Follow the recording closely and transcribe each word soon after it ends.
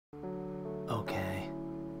Okay,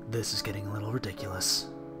 this is getting a little ridiculous.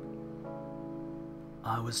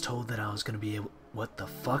 I was told that I was gonna be able— what the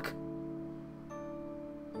fuck?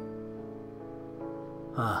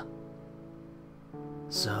 Huh.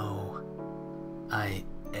 So, I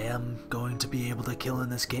am going to be able to kill in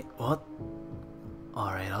this game— what?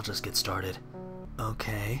 Alright, I'll just get started.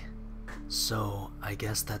 Okay, so I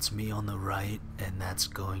guess that's me on the right, and that's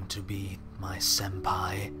going to be my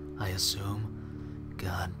senpai, I assume.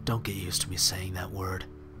 God, don't get used to me saying that word.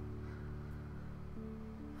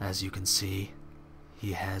 As you can see,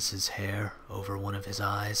 he has his hair over one of his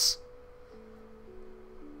eyes.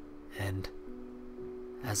 And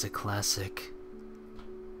as a classic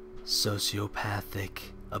sociopathic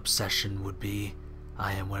obsession would be,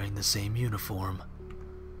 I am wearing the same uniform.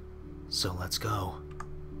 So let's go.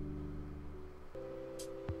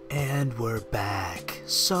 And we're back.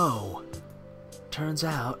 So, turns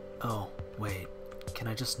out— oh, wait. Can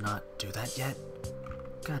I just not do that yet?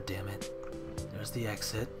 God damn it. There's the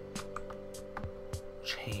exit.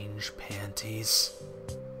 Change panties.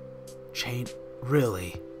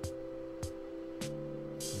 Really?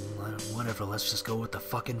 Whatever, let's just go with the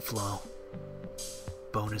fucking flow.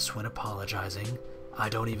 Bonus when apologizing. I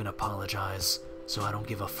don't even apologize, so I don't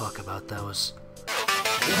give a fuck about those.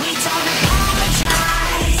 We don't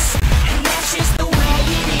apologize, and that's just the way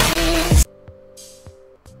it is.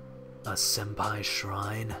 A senpai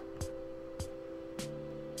shrine.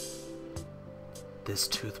 This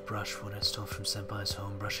toothbrush when I stole from senpai's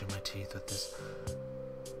home, brushing my teeth with this.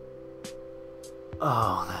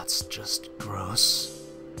 Oh, that's just gross.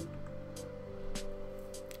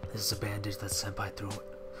 This is a bandage that senpai threw.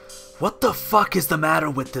 What the fuck is the matter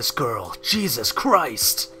with this girl? Jesus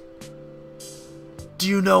Christ! Do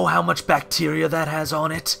you know how much bacteria that has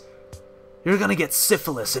on it? You're gonna get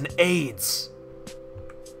syphilis and AIDS.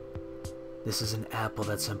 This is an apple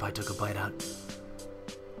that senpai took a bite out.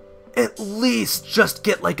 At least just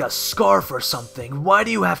get like a scarf or something. Why do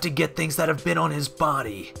you have to get things that have been on his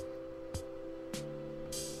body?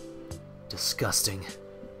 Disgusting.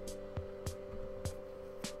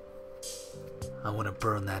 I want to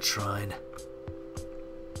burn that shrine.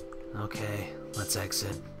 Okay, let's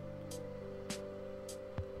exit.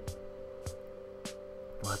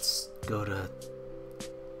 Let's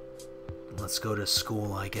go to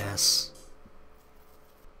school, I guess.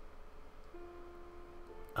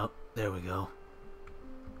 Oh, there we go.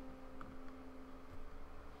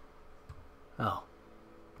 Oh.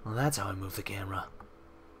 Well, that's how I move the camera.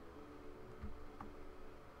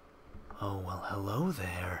 Oh, well, hello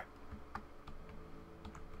there.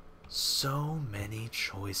 So many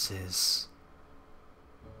choices.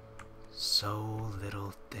 So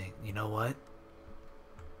little thing. You know what?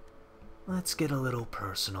 Let's get a little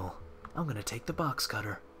personal. I'm gonna take the box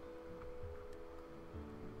cutter.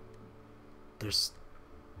 There's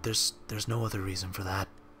no other reason for that.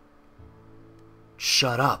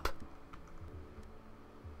 Shut up.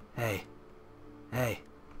 Hey. Hey.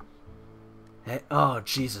 Hey. Oh,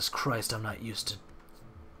 Jesus Christ, I'm not used to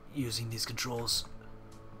using these controls.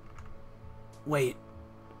 Wait.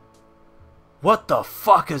 What the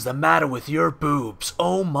fuck is the matter with your boobs?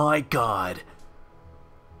 Oh my god.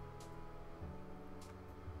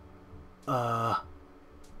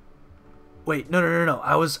 Wait, no.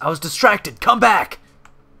 I was distracted. Come back.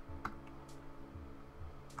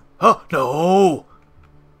 Oh, no.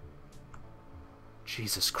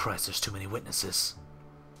 Jesus Christ, there's too many witnesses.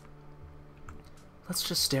 Let's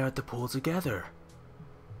just stare at the pool together.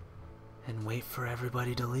 And wait for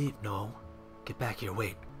everybody to leave. No. Get back here,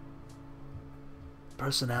 wait.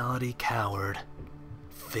 Personality, coward.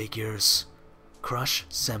 Figures. Crush,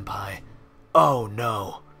 senpai. Oh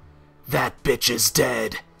no. That bitch is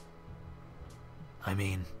dead. I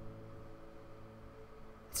mean,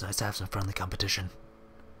 it's nice to have some friendly competition.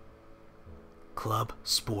 Club,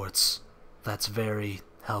 sports. That's very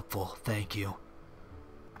helpful, thank you.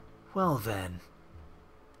 Well then.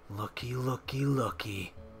 Looky, looky,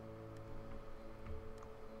 looky.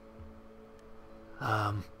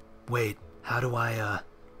 Wait, how do I,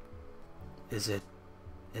 is it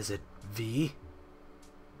V?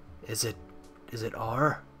 Is it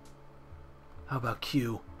R? How about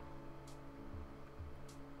Q?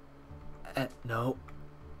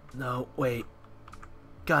 No, wait.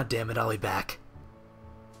 God damn it, I'll be back.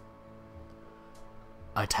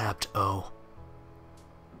 I tapped O.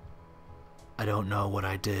 I don't know what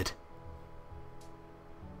I did.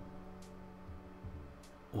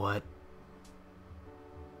 What?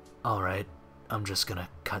 Alright, I'm just gonna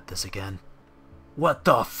cut this again. What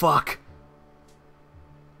the fuck?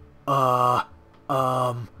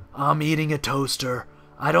 I'm eating a toaster.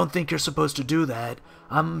 I don't think you're supposed to do that.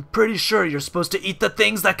 I'm pretty sure you're supposed to eat the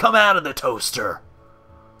things that come out of the toaster.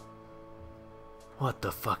 What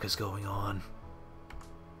the fuck is going on?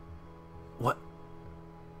 What?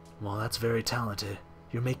 Well, that's very talented.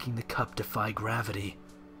 You're making the cup defy gravity.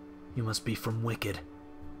 You must be from Wicked.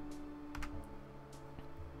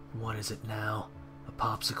 What is it now? A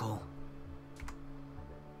popsicle.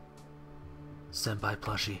 Senpai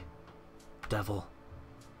plushie. Devil.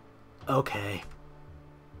 Okay.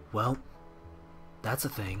 Well, that's a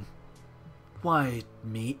thing. Why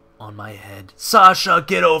meat on my head? Sasha,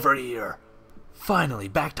 get over here! Finally,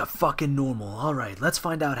 back to fucking normal. Alright, let's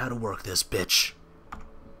find out how to work this bitch.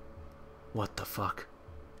 What the fuck?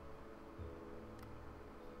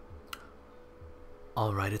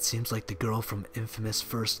 Alright, it seems like the girl from Infamous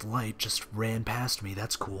First Light just ran past me.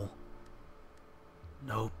 That's cool.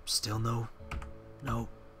 Nope, still no. Nope,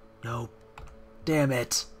 nope. Damn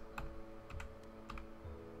it!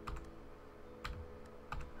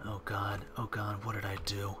 Oh god, what did I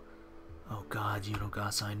do? Oh god,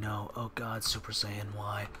 Yunogasai, no. Oh god, Super Saiyan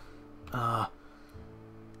Y.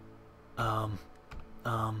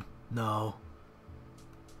 No.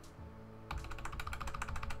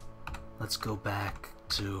 Let's go back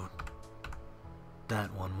to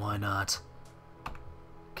that one, why not?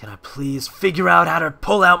 Can I please figure out how to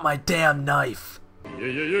pull out my damn knife?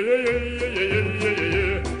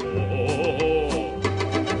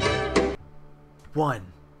 One.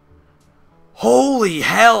 Holy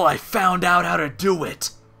hell, I found out how to do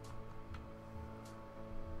it!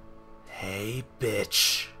 Hey,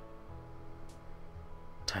 bitch.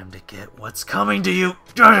 Time to get what's coming to you.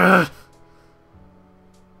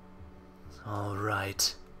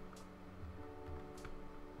 Alright.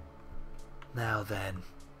 Now then.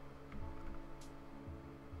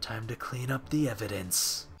 Time to clean up the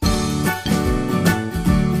evidence.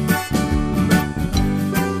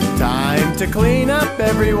 Time to clean up,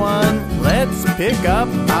 everyone. Let's pick up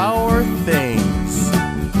our things.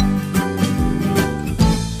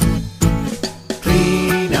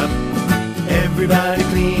 Clean up. Everybody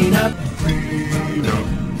clean up. Clean up.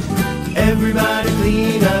 Everybody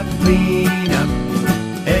clean up. Clean up.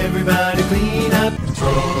 Everybody clean up.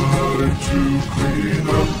 Time to clean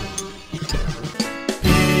up.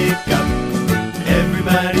 Pick up.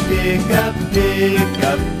 Everybody pick up. Pick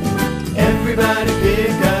up. Everybody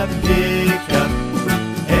pick up, pick up.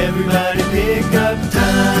 Everybody pick up,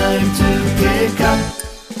 time to pick up.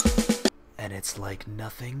 And it's like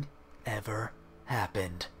nothing ever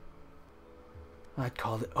happened. I'd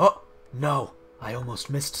call it... Oh! No! I almost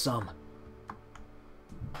missed some.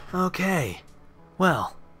 Okay.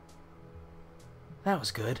 Well. That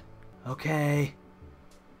was good. Okay.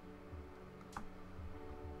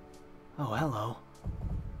 Oh, hello.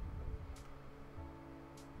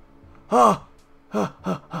 Oh!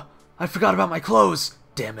 I forgot about my clothes!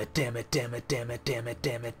 Damn it, damn it, damn it, damn it, damn it,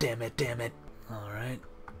 damn it, damn it, damn it. Alright.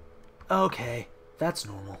 Okay. That's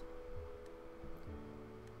normal.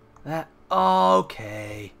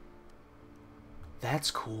 Okay.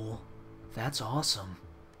 That's cool. That's awesome.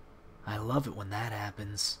 I love it when that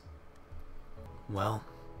happens. Well,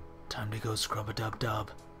 time to go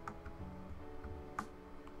scrub-a-dub-dub.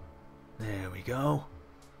 There we go.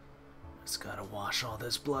 Just gotta wash all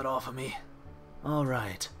this blood off of me.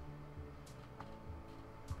 Alright.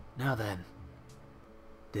 Now then.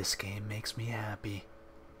 This game makes me happy.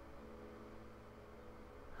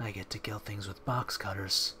 I get to kill things with box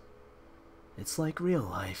cutters. It's like real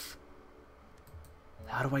life.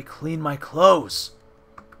 How do I clean my clothes?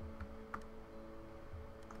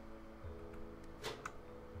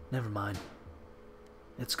 Never mind.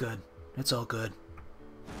 It's good. It's all good.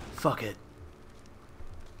 Fuck it.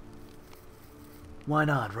 Why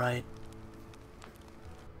not, right?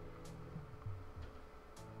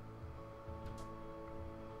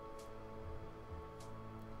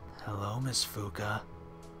 Hello, Miss Fuka.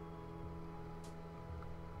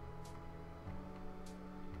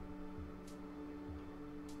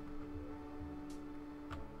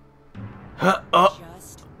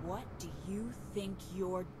 Just what do you think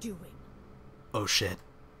you're doing? Oh shit.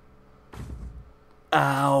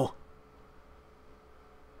 Ow.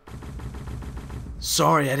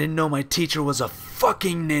 Sorry, I didn't know my teacher was a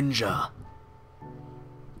fucking ninja.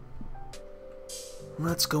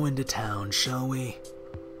 Let's go into town, shall we?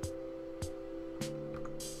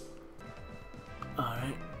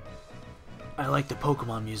 Alright. I like the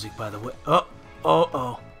Pokemon music, by the way. Oh.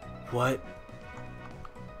 What?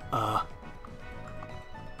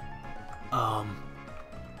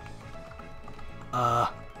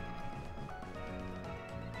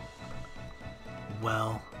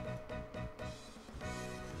 Well,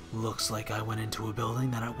 Looks like I went into a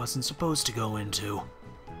building that I wasn't supposed to go into.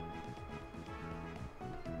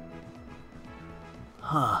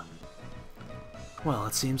 Huh. Well,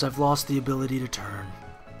 it seems I've lost the ability to turn.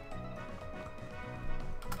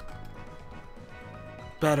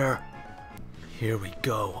 Better. Here we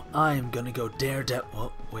go. I am gonna go daredevil.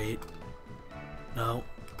 Oh, wait. No.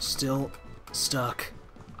 Still stuck.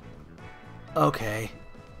 Okay.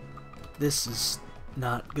 This is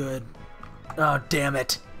not good. Oh, damn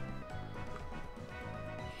it.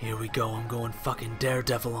 Here we go. I'm going fucking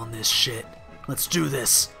daredevil on this shit. Let's do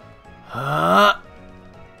this.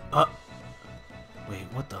 Wait,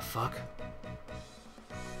 what the fuck?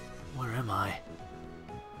 Where am I?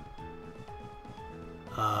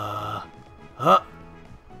 I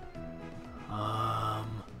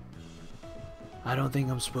don't think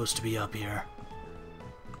I'm supposed to be up here.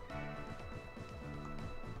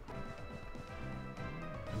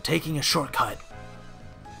 I'm taking a shortcut.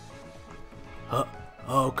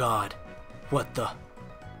 Oh god. What the?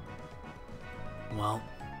 Well,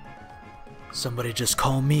 somebody just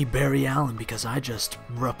call me Barry Allen because I just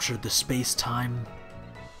ruptured the space-time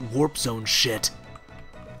warp zone shit.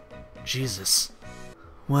 Jesus.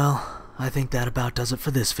 Well, I think that about does it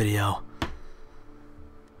for this video.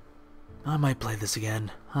 I might play this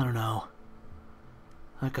again. I don't know.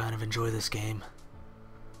 I kind of enjoy this game.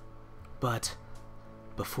 But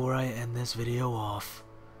before I end this video off,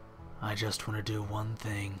 I just want to do one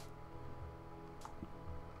thing.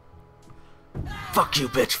 Fuck you,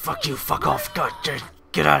 bitch! Fuck you! Fuck off! God,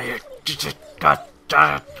 get out of here! God,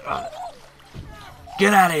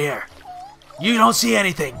 get out of here! You don't see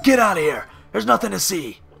anything! Get out of here! There's nothing to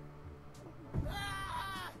see!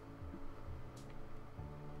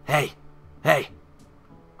 Hey! Hey!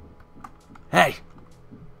 Hey!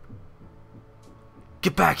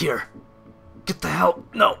 Get back here! Get the hell...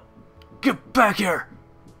 No! Get back here!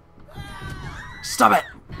 Stop it!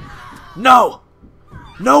 No!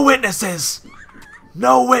 No witnesses!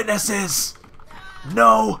 No witnesses!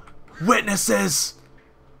 No witnesses!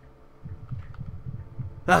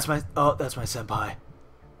 That's my... Oh, that's my senpai.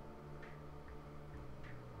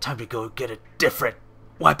 Time to go get a different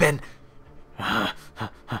weapon. Head.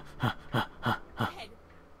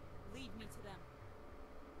 Lead me to them.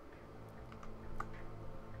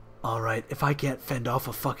 Alright, if I can't fend off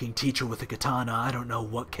a fucking teacher with a katana, I don't know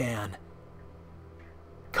what can.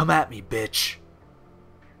 Come at me, bitch.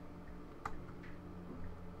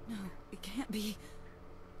 No, it can't be.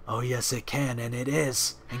 Oh yes it can, and it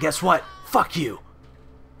is. And guess what? Fuck you.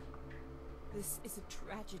 This is a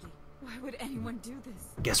tragedy. Why would anyone do this?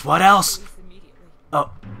 Guess what else? Police immediately.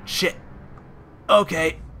 Oh, shit.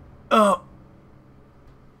 Okay. Oh.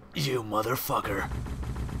 You motherfucker.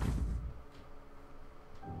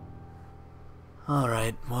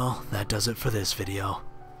 Alright, well, that does it for this video.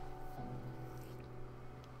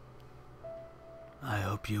 I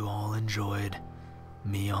hope you all enjoyed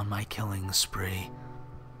me on my killing spree.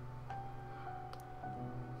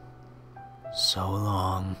 So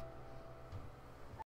long.